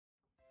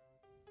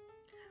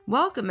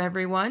Welcome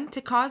everyone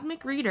to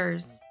Cosmic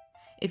Readers.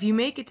 If you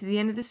make it to the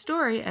end of the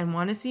story and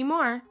want to see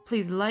more,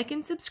 please like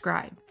and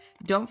subscribe.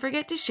 Don't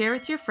forget to share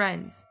with your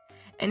friends.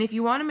 And if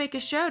you want to make a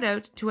shout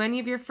out to any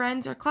of your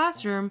friends or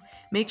classroom,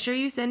 make sure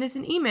you send us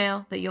an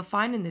email that you'll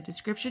find in the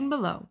description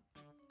below.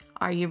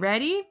 Are you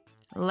ready?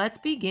 Let's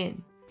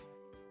begin.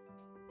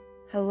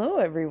 Hello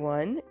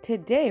everyone.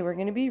 Today we're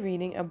going to be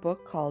reading a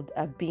book called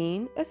A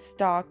Bean, a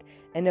Stalk,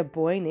 and a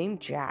Boy Named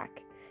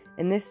Jack.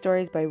 And this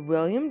story is by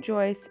William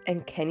Joyce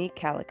and Kenny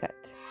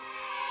Callicutt.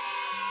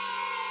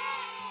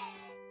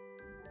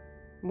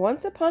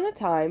 Once upon a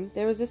time,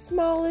 there was a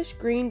smallish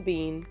green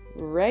bean,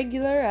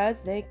 regular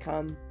as they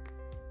come,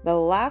 the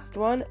last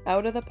one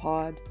out of the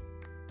pod.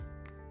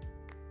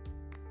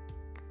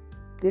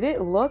 Did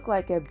it look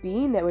like a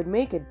bean that would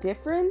make a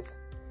difference?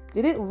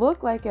 Did it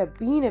look like a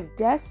bean of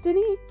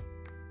destiny?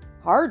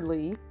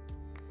 Hardly.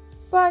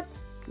 But,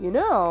 you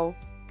know,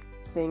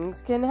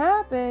 things can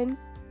happen.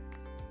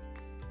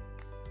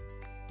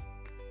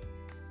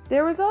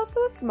 There was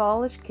also a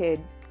smallish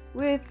kid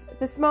with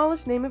the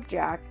smallish name of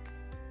Jack.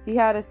 He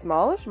had a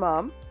smallish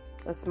mom,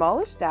 a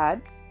smallish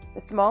dad,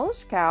 a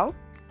smallish cow,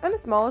 and a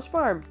smallish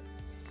farm.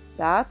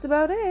 That's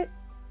about it.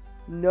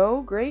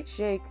 No great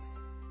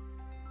shakes.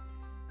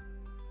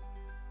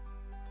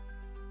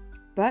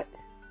 But,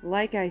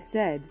 like I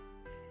said,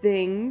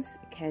 things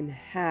can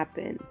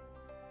happen.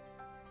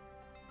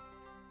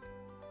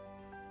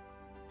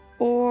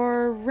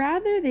 Or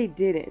rather they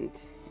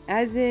didn't.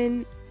 As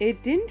in,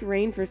 it didn't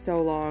rain for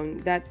so long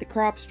that the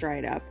crops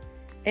dried up,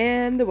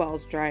 and the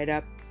wells dried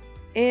up,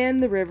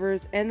 and the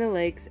rivers, and the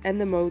lakes, and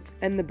the moats,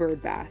 and the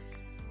bird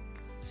baths.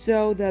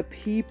 So the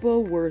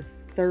people were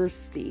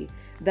thirsty,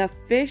 the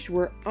fish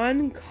were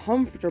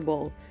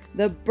uncomfortable,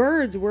 the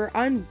birds were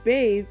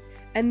unbathed,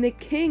 and the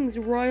king's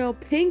royal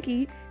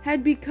pinky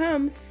had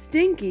become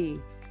stinky.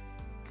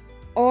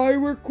 I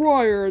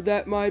require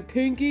that my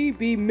pinky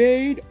be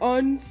made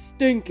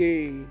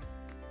unstinky.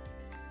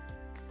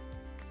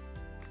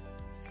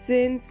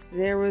 Since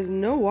there was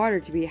no water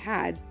to be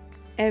had,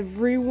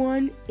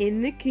 everyone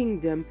in the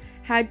kingdom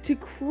had to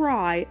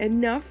cry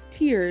enough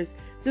tears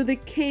so the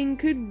king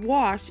could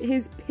wash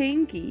his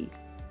pinky.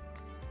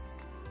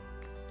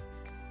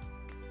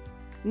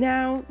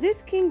 Now,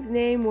 this king's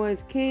name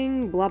was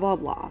King blah blah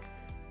blah,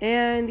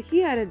 and he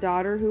had a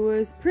daughter who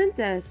was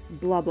Princess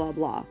blah blah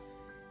blah.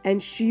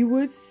 And she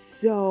was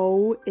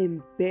so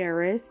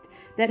embarrassed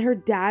that her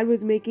dad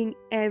was making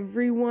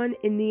everyone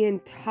in the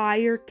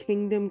entire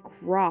kingdom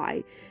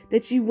cry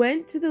that she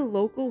went to the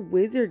local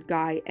wizard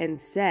guy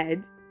and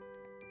said,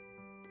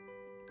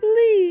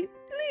 "Please,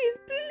 please,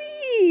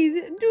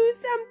 please, do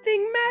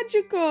something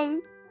magical."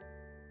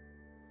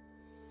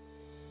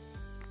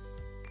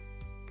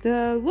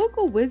 The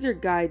local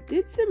wizard guy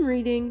did some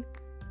reading,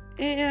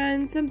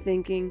 and some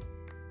thinking,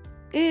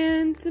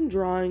 and some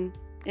drawing,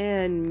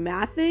 and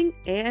mathing,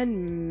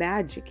 and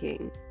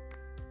magicking.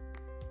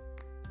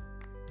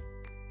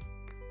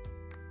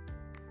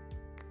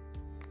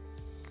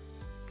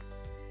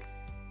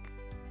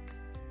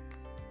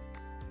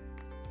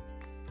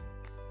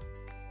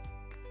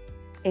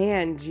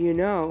 And you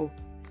know,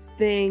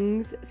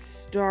 things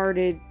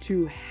started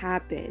to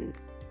happen.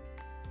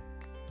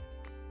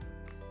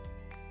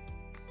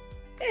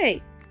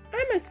 "Hey,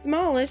 I'm a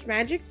smallish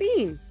magic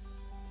bean,"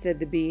 said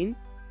the bean.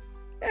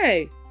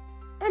 "Hey,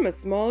 I'm a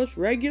smallish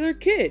regular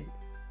kid,"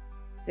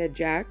 said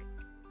Jack.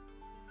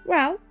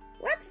 "Well,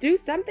 let's do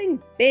something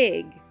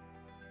big,"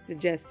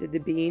 suggested the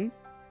bean.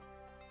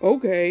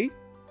 "Okay,"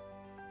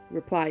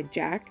 replied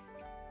Jack.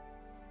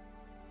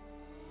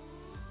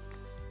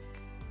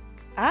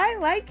 "I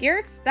like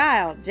your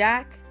style,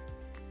 Jack."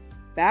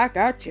 "Back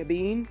at ya,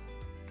 bean."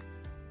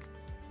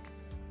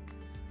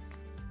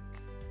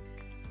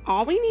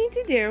 "All we need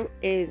to do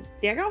is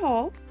dig a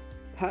hole,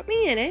 put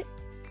me in it,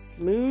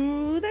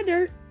 smooth the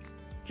dirt,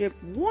 drip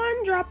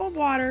one drop of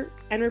water,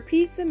 and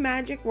repeat some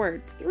magic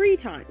words 3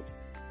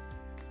 times,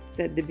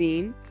 said the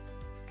bean.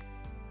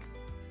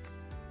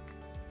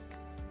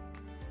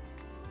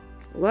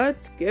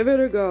 "Let's give it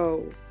a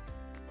go."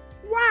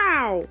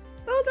 "Wow!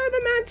 Those are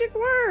the magic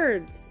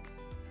words!"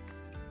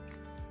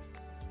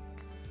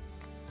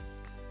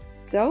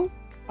 So,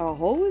 a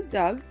hole was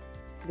dug,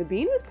 the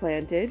bean was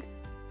planted,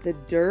 the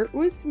dirt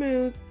was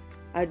smooth,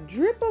 a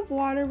drip of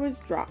water was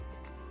dropped,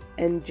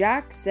 and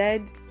Jack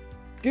said,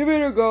 "Give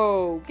it a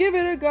go! Give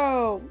it a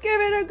go!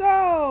 Give it a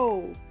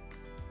go!"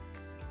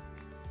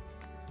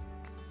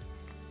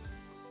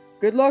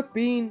 "Good luck,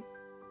 Bean."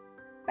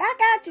 "Back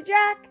at you,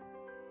 Jack."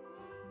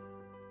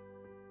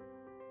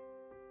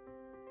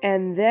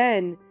 And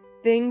then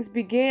things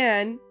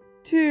began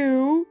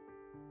to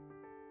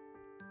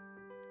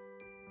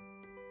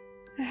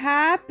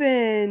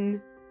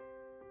happen.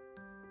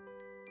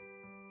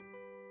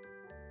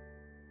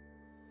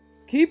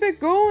 "Keep it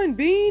going,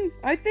 Bean.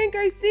 I think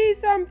I see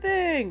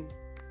something."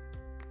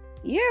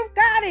 "You've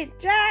got it,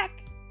 Jack."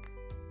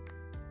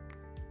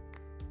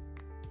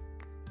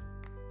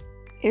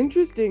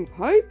 "Interesting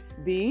pipes,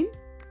 Bean."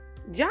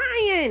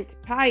 "Giant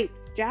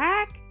pipes,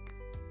 Jack."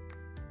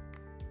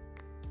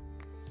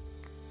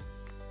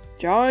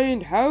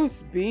 giant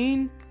house,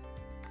 Bean.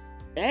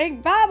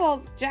 Big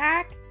bubbles,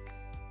 Jack.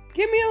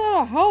 Give me a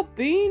little help,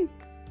 Bean.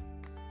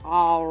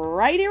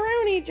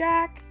 Alrighty-rooney,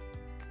 Jack.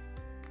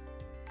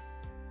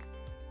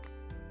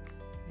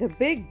 The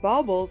big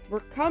bubbles were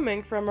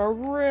coming from a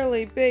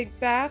really big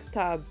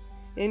bathtub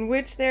in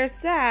which there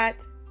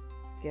sat,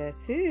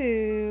 guess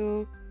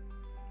who?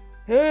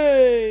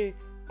 Hey,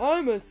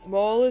 I'm a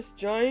smallish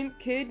giant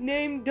kid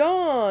named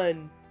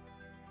Don.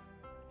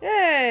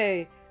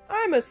 Hey,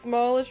 I'm a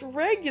smallish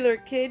regular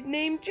kid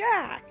named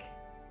Jack.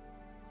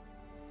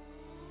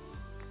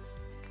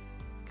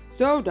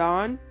 So,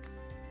 Don.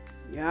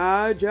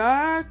 Yeah,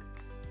 Jack?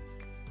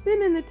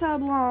 Been in the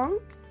tub long?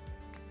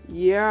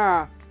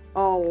 Yeah,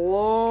 a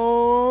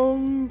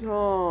long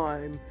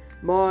time.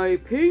 My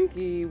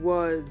pinky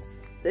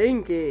was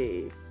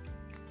stinky.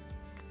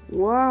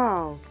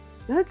 Wow,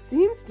 that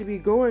seems to be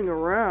going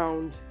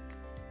around.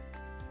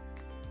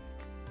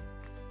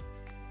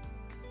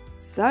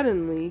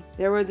 Suddenly,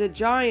 there was a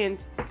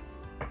giant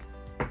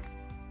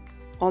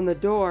on the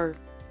door.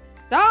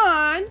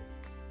 Don!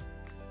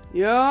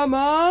 Yeah,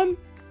 Mom?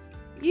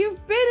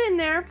 You've been in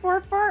there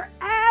for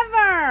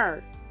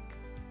forever!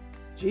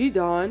 Gee,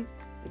 Don,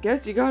 I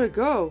guess you gotta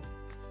go.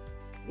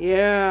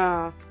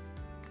 Yeah.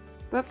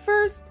 But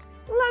first,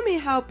 let me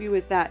help you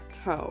with that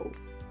toe.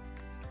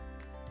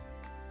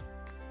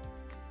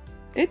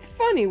 It's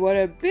funny what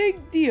a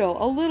big deal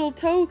a little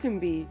toe can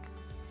be.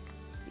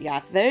 Ya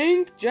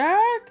think,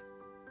 Jack?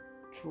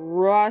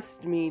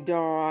 Trust me,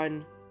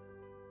 Don.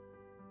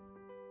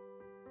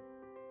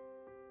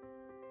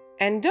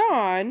 And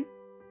Don,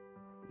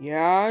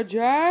 yeah,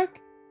 Jack?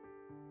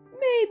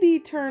 Maybe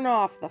turn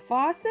off the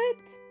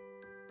faucet?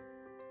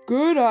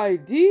 Good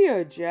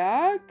idea,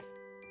 Jack.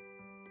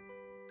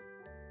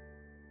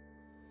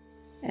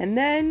 And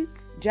then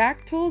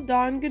Jack told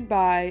Don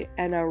goodbye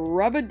and a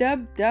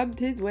rub-a-dub-dubbed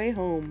his way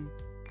home.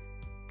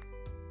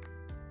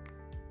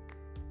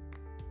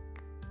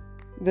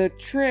 The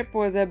trip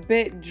was a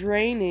bit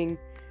draining,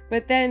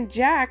 but then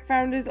Jack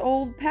found his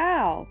old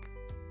pal.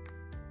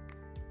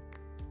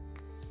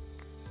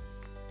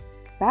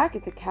 Back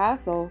at the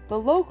castle, the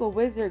local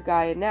wizard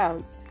guy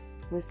announced,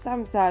 with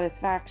some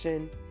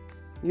satisfaction,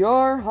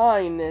 "Your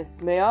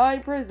Highness, may I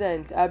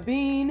present a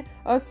bean,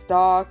 a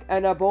stalk,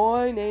 and a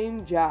boy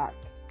named Jack?"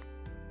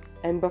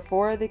 And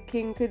before the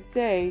king could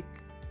say,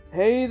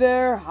 "Hey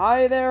there,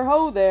 hi there,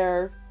 ho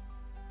there,"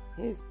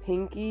 his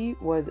pinky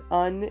was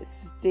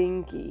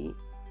unstinky.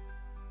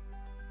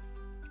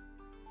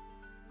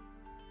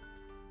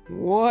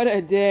 "What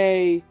a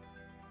day,"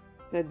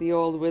 said the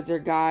old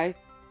wizard guy.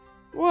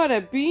 "What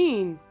a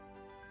bean,"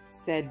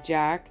 said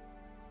Jack.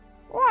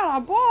 "What a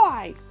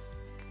boy,"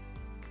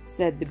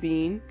 said the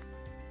bean.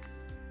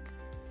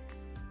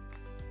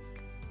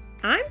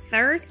 "I'm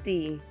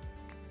thirsty,"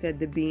 said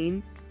the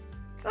bean.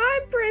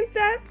 "I'm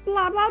Princess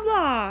blah blah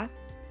blah,"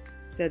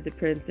 said the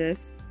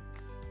princess.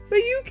 "But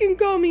you can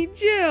call me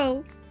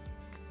Jill."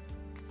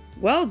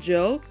 "Well,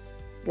 Jill,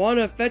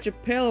 wanna fetch a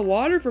pail of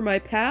water for my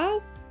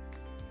pal?"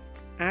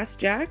 asked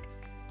Jack.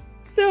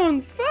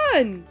 "Sounds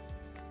fun,"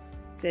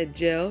 said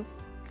Jill.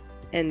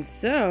 And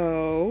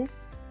so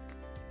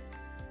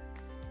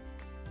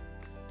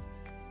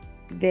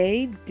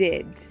they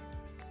did.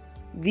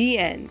 The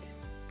end.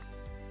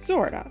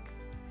 Sorta.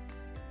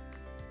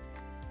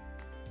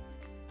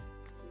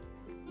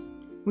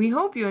 We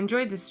hope you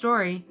enjoyed the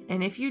story,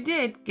 and if you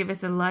did, give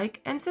us a like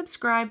and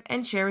subscribe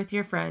and share with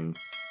your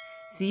friends.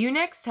 See you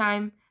next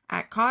time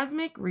at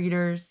Cosmic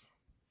Readers.